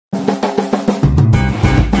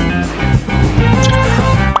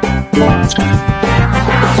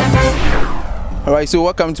Alright, so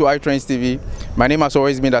welcome to ITRENDZ TV. My name has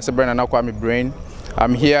always been B00b.s Brain.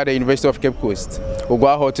 I'm here at the University of Cape Coast,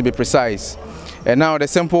 Oguaho to be precise. And now the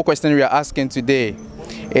simple question we are asking today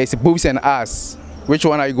is boobs and ass. Which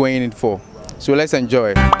one are you going in for? So let's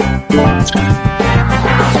enjoy.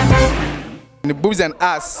 The boobs and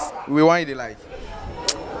ass, we want you to like?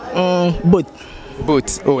 Both.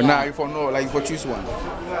 Both. Oh, now if you know, like if you choose one.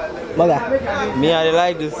 Me, I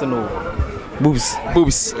like this, no. Boobs.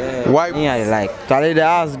 Boobs. Yeah. Why? Me, I like. Charlie, the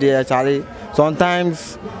ass there, Charlie.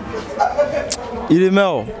 Sometimes, you don't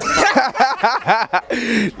know.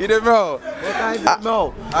 You don't know.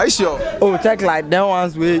 No. Are you sure? Oh, check like that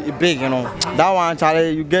one's way big, you know. That one,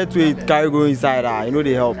 Charlie, you get to it, carry go inside, you know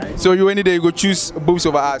they help. So you any day you go choose boobs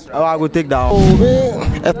over ass, right? Oh, I go take that one. Oh,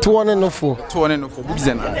 me, a 204. 204 boobs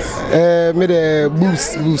and ass. Me the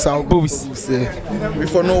boobs, I'll Boobs.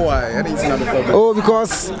 Before know why? I didn't see that before. Oh,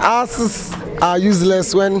 because asses are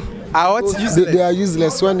useless when What? they are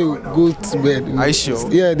useless when you go to bed. Are you sure?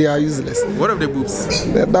 Yeah, they are useless. What of the boobs?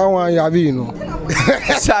 That one you have, you know.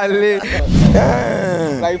 Charlie.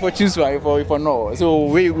 Like if I choose one, if I know. So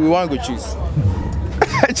we want to go choose.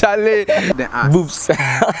 Charlie. The ass. Boobs.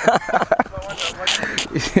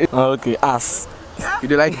 Okay, ass. You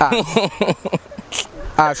do like ass?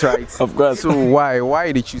 Ass, right? Of course. So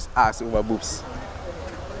why did you choose ass over boobs?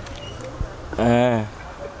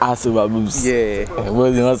 Ass over boobs. Yeah.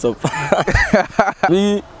 What's up?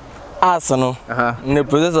 We ass, no. In the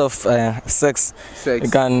process of sex, Sex.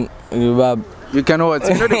 you can You can what?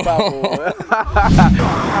 You know the Bible.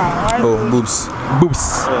 Oh, boobs.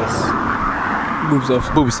 Boobs. Yes. Boobs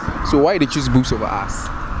of Boobs. So why they choose boobs over ass?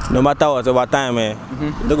 no matter what, over time, you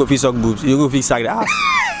don't go fit suck boobs, you go fit suck the ass.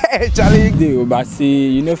 Hey, Charlie. But see,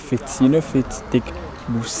 you know fit take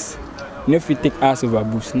boobs. You know fit take ass over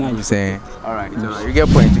boobs. Now you say. Alright, you get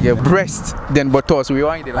point. You get breast, then buttocks. We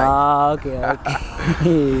want you to like. Okay.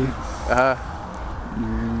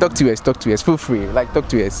 Talk to us. Feel free. Like talk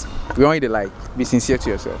to us. We want you to like be sincere to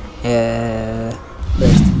yourself. Yeah.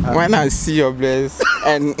 Breast. When I see your breast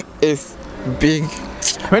and it's big,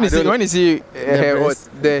 When you see breast.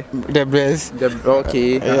 the breast,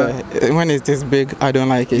 okay. when it's this big, I don't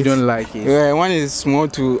like it. You don't like it. Yeah, when it's small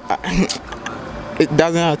too, it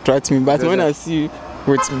doesn't attract me. But when I see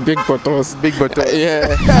with big buttocks,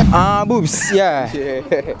 yeah. Boobs, yeah.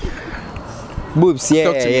 Boobs, yeah,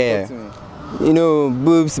 Talk to me, yeah. talk to me. You know,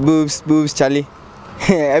 boobs, Charlie.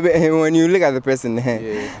 When you look at the person,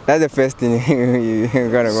 that's the first thing you're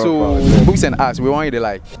gonna go So for. boobs and ass, we want you to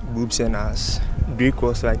like. Boobs and ass. Greek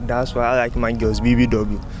was like, that's why I like my girls,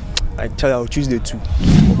 B00b. Like, Charlie, I'll choose the two.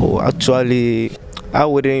 Oh, actually, I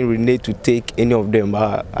wouldn't relate to take any of them,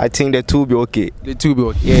 but I think the two will be okay. The two be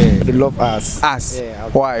okay. Yeah, they love ass. Ass. Yeah,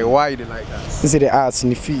 Why? Why they like ass? You see the ass,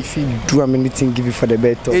 and if you do anything, give it for the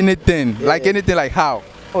better. Anything. Like anything like how?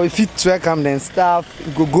 Or if you track them, then stuff,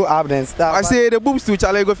 you go up, then stuff. I say the boobs too,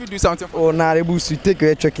 Charlie, go if you do something for. Oh, now the boobs, you take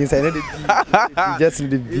your track inside, the just in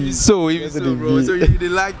the B. If so, bro. So you they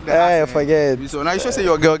like the ass. Forget. So now you should say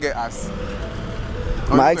your girl get ass.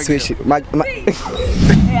 My ex-wish, my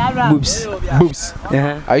Boobs. Boobs.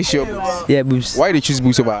 Are you sure boobs? Yeah, boobs. Why they choose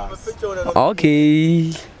boobs over ass?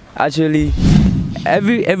 Okay. Actually,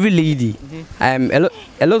 every lady,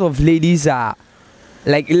 a lot of ladies are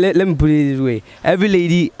like let me put it this way. Every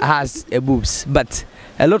lady has a boobs, but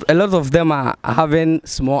a lot of them are having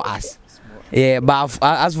small ass. Yeah, but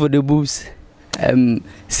as for the boobs,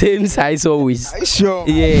 same size always. Are you sure?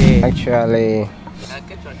 Yeah. Actually,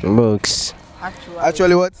 books.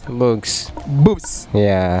 Actually what? Books. Boobs.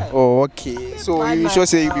 Yeah. Oh, okay. So you should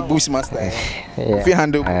say you be boobs master. Yeah. If you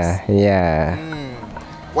handle boobs. Yeah.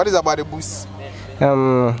 What is about the boobs?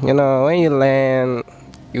 You know, when you learn,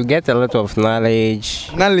 you get a lot of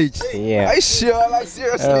knowledge. Knowledge. Yeah. Are you sure? Like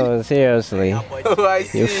seriously? Oh, seriously. Oh, I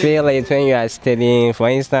see. You feel it when you are studying. For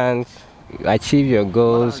instance, you achieve your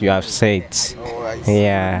goals you have set. Oh, I see.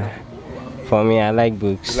 Yeah. For me, I like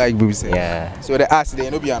books. You like boobs? Yeah. So the ass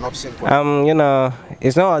there no be an option for You know,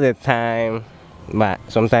 it's not all the time, but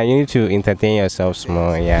sometimes you need to entertain yourself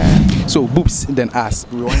small. Yeah. So boobs then ass.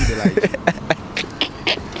 We want you to like.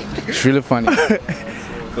 It's really funny.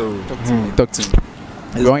 Talk to me.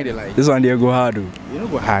 We want you to like. This one there go hard. You know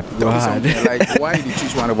go hard. Go hard. Like why did you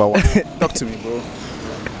choose one over one? Talk to me, bro.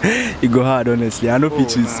 You go hard, honestly. I know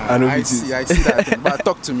pitches. Nah, I see that thing. But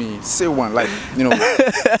talk to me. Say one, like, you know.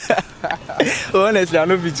 Honestly, I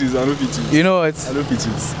know pitches. You know what? I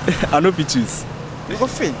know pitches. You go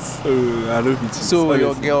fit. Oh, I know pitches. So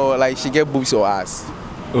your girl, like, she get boobs or ass?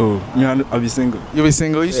 Oh, me, I'll be single. You be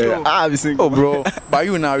single? You sure? I'll be single. Oh, bro. But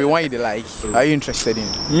you now, we want you to like. Are you interested in?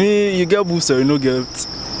 Me, you get boobs or you no get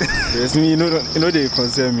Yes, me, you know they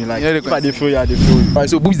concern me. Like, You know they if I they feel you, they feel you. Alright,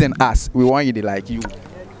 so boobs and ass, we want you to like you.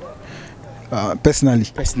 Personally.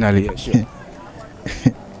 Personally, yeah, sure.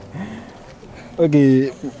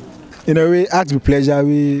 Okay, in a way, act with pleasure.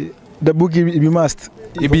 The book it be must.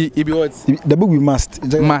 It be what? The book we must.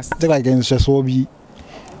 Must. Just like in so be.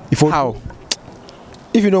 How?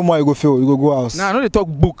 If you know more, you go feel. You go house. Nah, I know they talk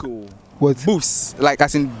book. Oh. What? Boobs, like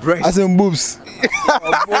as in breast. As in boobs.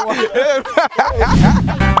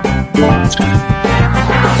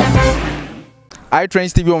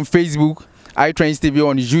 ITRENDZ TV on Facebook, ITRENDZ TV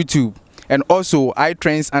on YouTube, and also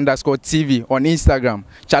ITRENDZ_TV on Instagram.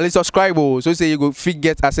 Charlie, subscribe so say you go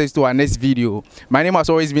get access to our next video. My name has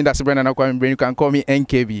always been that's Brandon Akwami Brain. You can call me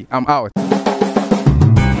NKB. I'm out.